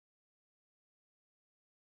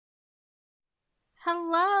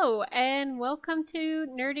Hello and welcome to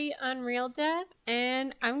Nerdy Unreal Dev,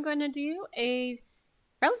 and I'm going to do a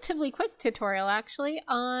relatively quick tutorial actually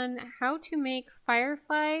on how to make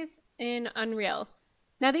fireflies in Unreal.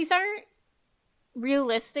 Now these aren't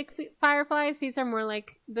realistic fireflies, these are more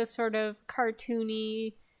like the sort of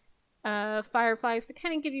cartoony fireflies to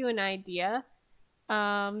kind of give you an idea.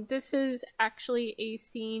 This is actually a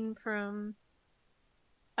scene from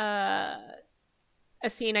a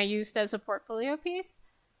scene I used as a portfolio piece.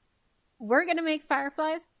 We're gonna make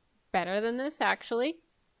fireflies better than this, actually.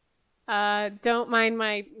 Don't mind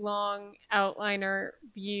my long outliner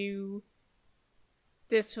view.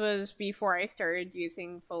 This was before I started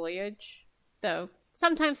using foliage, though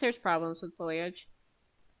sometimes there's problems with foliage.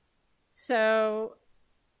 So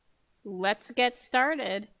let's get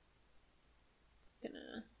started.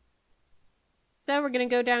 So we're gonna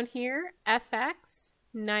go down here, FX,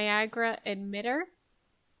 Niagara emitter.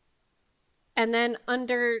 And then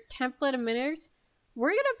under template emitters, we're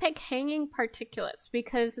going to pick hanging particulates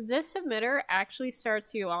because this emitter actually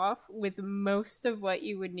starts you off with most of what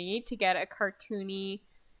you would need to get a cartoony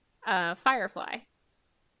firefly.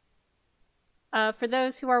 For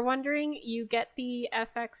those who are wondering, you get the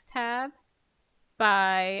FX tab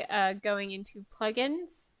by going into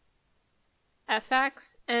plugins,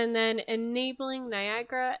 FX, and then enabling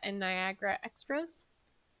Niagara and Niagara extras.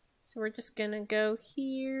 So we're just going to go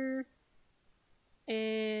here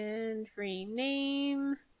and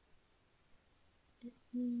rename.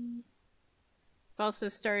 I've also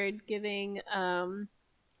started giving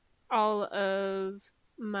all of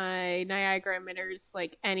my Niagara emitters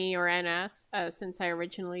like NE or NS since I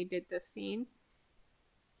originally did this scene.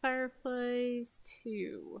 Fireflies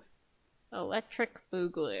 2. Electric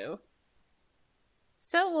Boogaloo.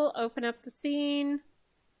 So we'll open up the scene.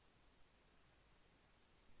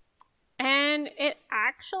 And it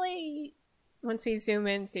actually, once we zoom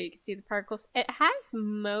in so you can see the particles, it has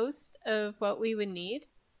most of what we would need.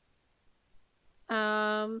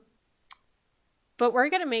 But we're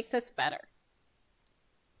going to make this better.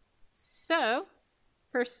 So,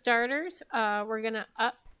 for starters, we're going to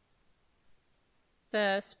up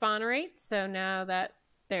the spawn rate. So now that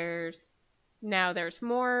there's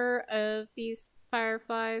more of these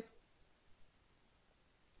fireflies.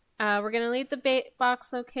 We're going to leave the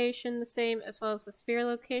box location the same as well as the sphere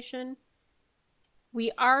location. We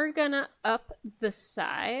are gonna up the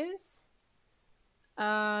size.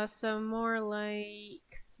 So more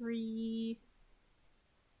like 3,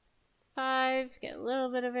 5, get a little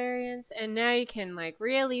bit of variance. And now you can like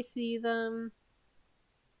really see them.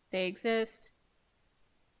 They exist.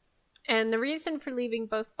 And the reason for leaving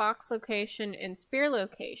both box location and sphere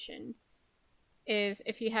location is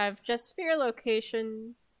if you have just sphere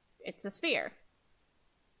location, it's a sphere.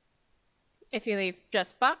 If you leave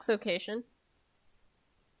just box location,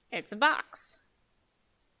 it's a box.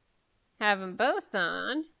 Have them both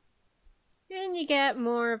on, and you get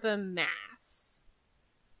more of a mass.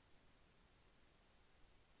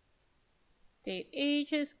 Date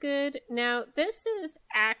age is good. Now, this is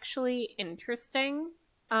actually interesting.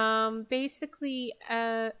 Basically,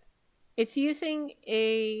 it's using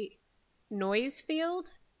a noise field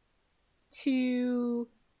to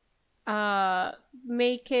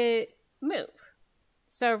make it move.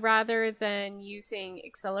 So rather than using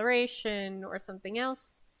acceleration or something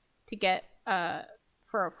else to get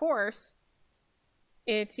for a force,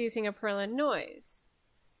 it's using a Perlin noise,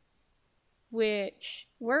 which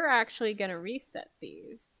we're actually going to reset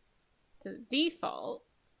these to the default.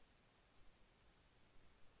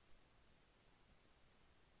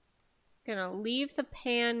 Gonna leave the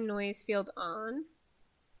pan noise field on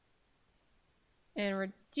and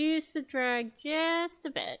reduce the drag just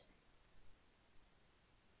a bit.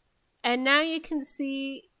 And now you can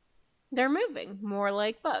see they're moving more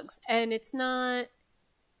like bugs. And it's not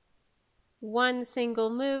one single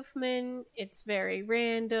movement. It's very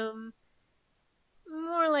random.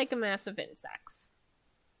 More like a mass of insects.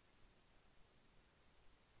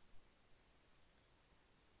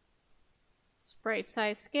 Sprite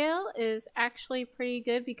size scale is actually pretty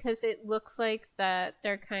good because it looks like that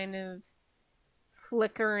they're kind of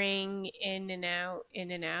flickering in and out, in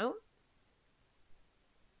and out.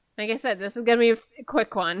 Like I said, this is going to be a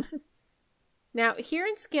quick one. Now, here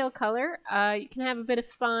in Scale Color, you can have a bit of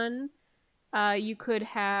fun. You could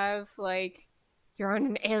have, like, you're on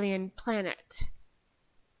an alien planet,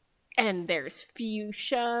 and there's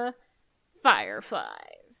fuchsia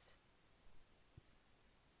fireflies.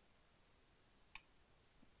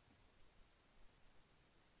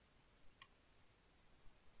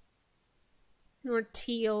 Or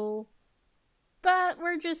teal. But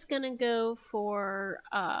we're just gonna go for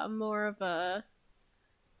more of a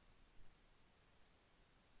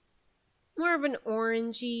more of an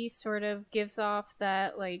orangey, sort of gives off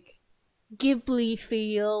that like Ghibli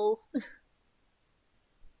feel.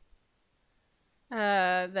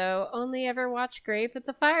 Though only ever watch Grave with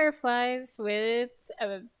the Fireflies with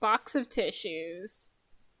a box of tissues.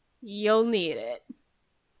 You'll need it.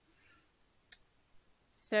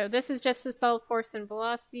 So this is just the solid force and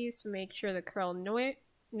velocities to make sure the curl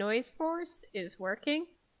noise force is working.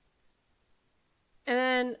 And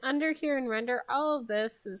then under here in render, all of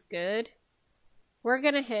this is good. We're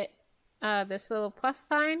going to hit this little plus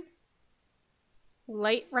sign,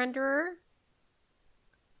 light renderer.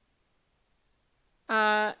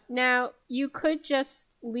 Now, you could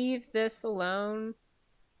just leave this alone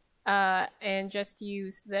and just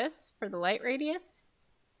use this for the light radius.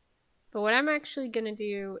 But what I'm actually going to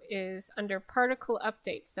do is under particle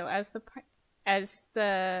updates. So as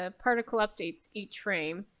the particle updates each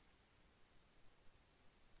frame,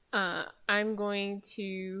 I'm going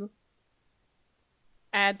to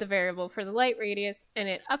add the variable for the light radius, and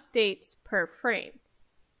it updates per frame.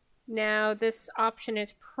 Now, this option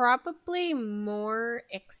is probably more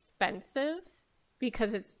expensive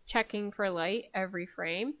because it's checking for light every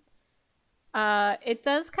frame. It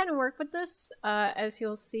does kind of work with this, as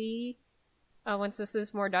you'll see once this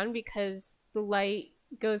is more done, because the light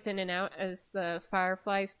goes in and out as the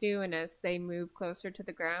fireflies do and as they move closer to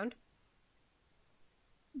the ground.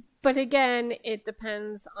 But again, it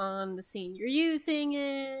depends on the scene you're using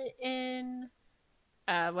it in,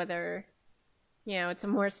 whether, you know, it's a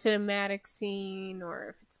more cinematic scene or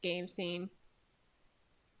if it's game scene.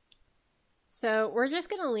 So we're just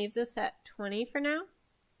going to leave this at 20 for now.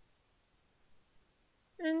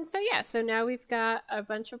 And so yeah, so now we've got a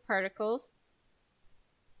bunch of particles.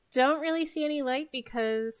 Don't really see any light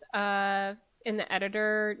because in the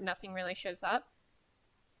editor, nothing really shows up.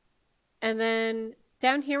 And then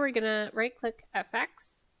down here, we're going to right-click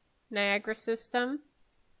FX, Niagara System.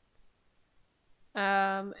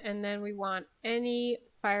 And then we want any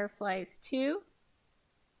Fireflies 2.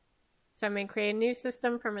 So I'm going to create a new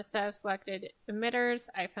system from a set of selected emitters.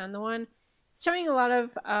 I found the one. It's showing a lot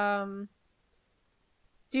of,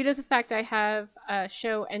 due to the fact I have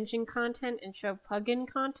show engine content and show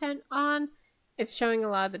plugin content on, it's showing a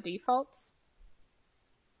lot of the defaults.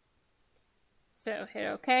 So hit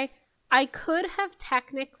OK. I could have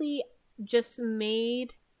technically just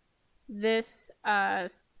made this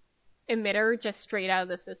emitter just straight out of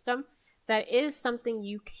the system. That is something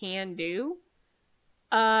you can do.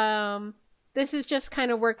 This is just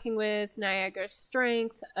kind of working with Niagara's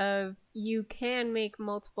strength of you can make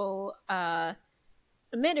multiple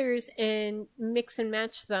emitters and mix and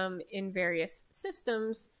match them in various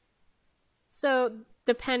systems. So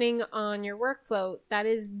depending on your workflow, that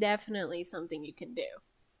is definitely something you can do.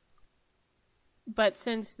 But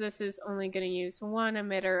since this is only going to use one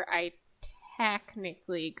emitter, I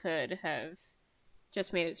technically could have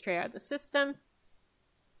just made it straight out of the system.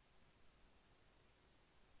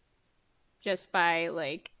 Just by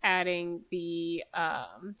like adding the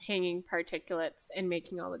hanging particulates and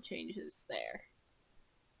making all the changes there.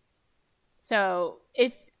 So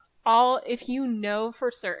if you know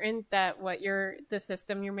for certain that the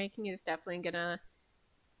system you're making is definitely gonna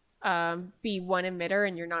be one emitter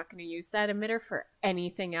and you're not going to use that emitter for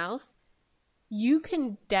anything else, you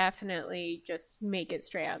can definitely just make it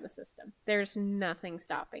straight out of the system. There's nothing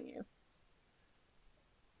stopping you.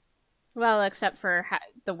 Well, except for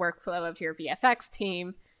the workflow of your VFX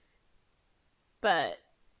team, but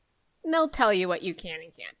they'll tell you what you can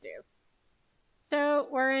and can't do. So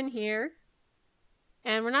we're in here,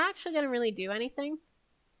 and we're not actually going to really do anything.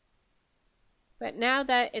 But now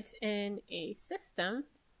that it's in a system,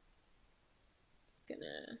 just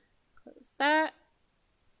gonna close that.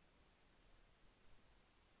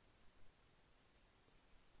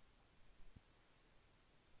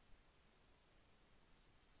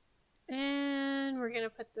 And we're gonna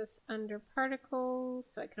put this under particles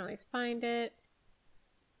so I can always find it.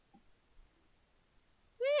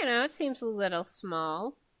 You know, it seems a little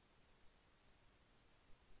small.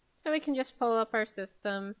 So we can just pull up our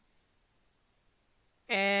system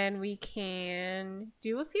and we can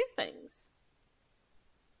do a few things.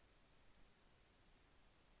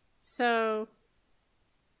 So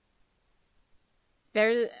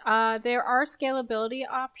there are scalability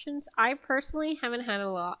options. I personally haven't had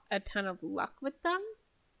a ton of luck with them,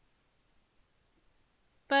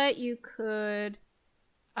 but you could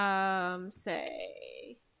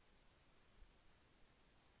say,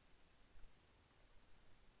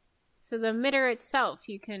 so the emitter itself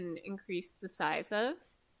you can increase the size of.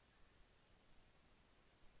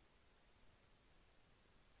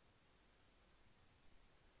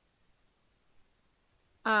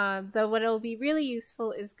 Though what it'll be really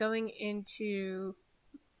useful is going into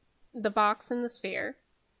the box and the sphere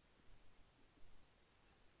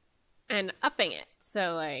and upping it.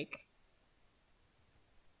 So like,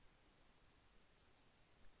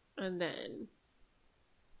 and then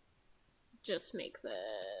just make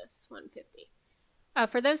this 150.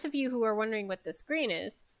 For those of you who are wondering what this green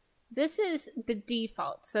is, this is the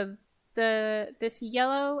default. So this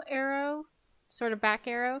yellow arrow, sort of back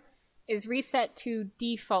arrow, is reset to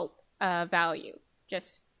default value,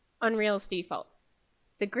 just Unreal's default.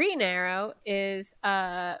 The green arrow is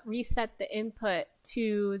reset the input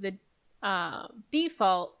to the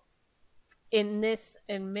default in this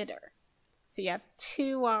emitter. So you have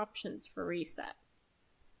two options for reset.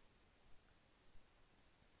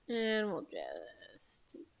 And we'll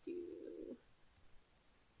just do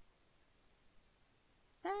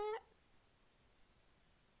that.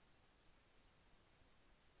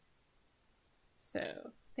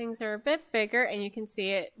 So things are a bit bigger, and you can see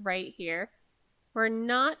it right here. We're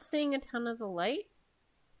not seeing a ton of the light.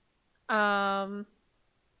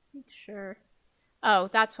 Make sure. Oh,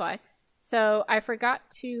 that's why. So I forgot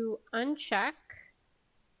to uncheck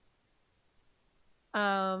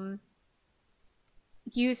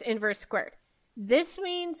use inverse squared. This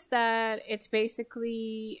means that it's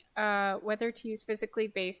basically whether to use physically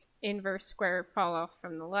based inverse square fall off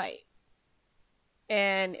from the light.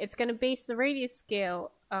 And it's going to base the radius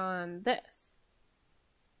scale on this.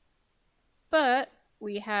 But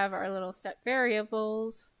we have our little set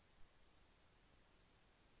variables.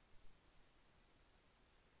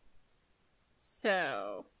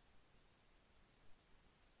 So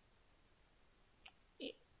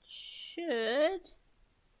it should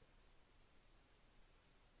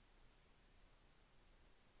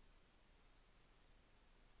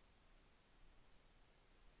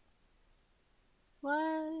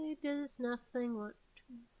why does nothing want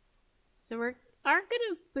to? So we are going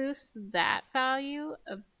to boost that value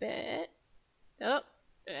a bit. Oh,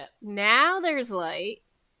 now there's light.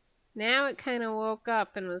 Now it kind of woke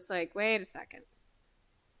up and was like, wait a second.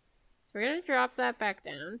 We're going to drop that back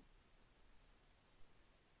down.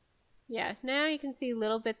 Yeah, now you can see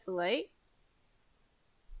little bits of light.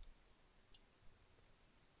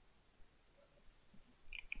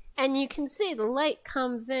 And you can see the light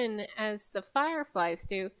comes in as the fireflies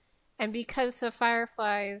do. And because the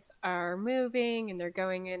fireflies are moving and they're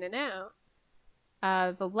going in and out,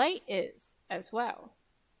 the light is as well.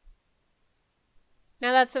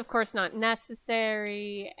 Now that's of course not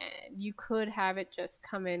necessary, and you could have it just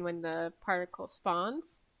come in when the particle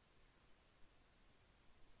spawns.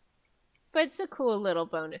 But it's a cool little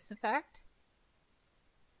bonus effect.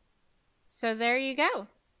 So there you go.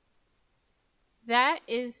 That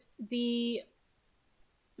is the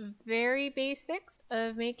very basics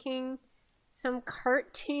of making some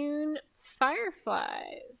cartoon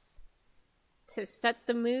fireflies to set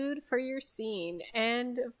the mood for your scene.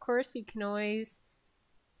 And of course you can always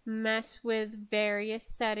mess with various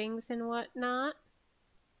settings and whatnot.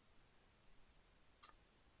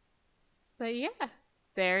 But yeah,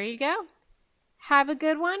 there you go. Have a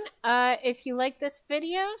good one. If you like this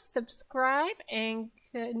video, subscribe and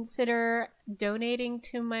consider donating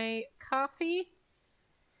to my coffee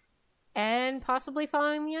and possibly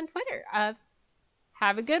following me on Twitter.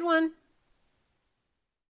 Have a good one.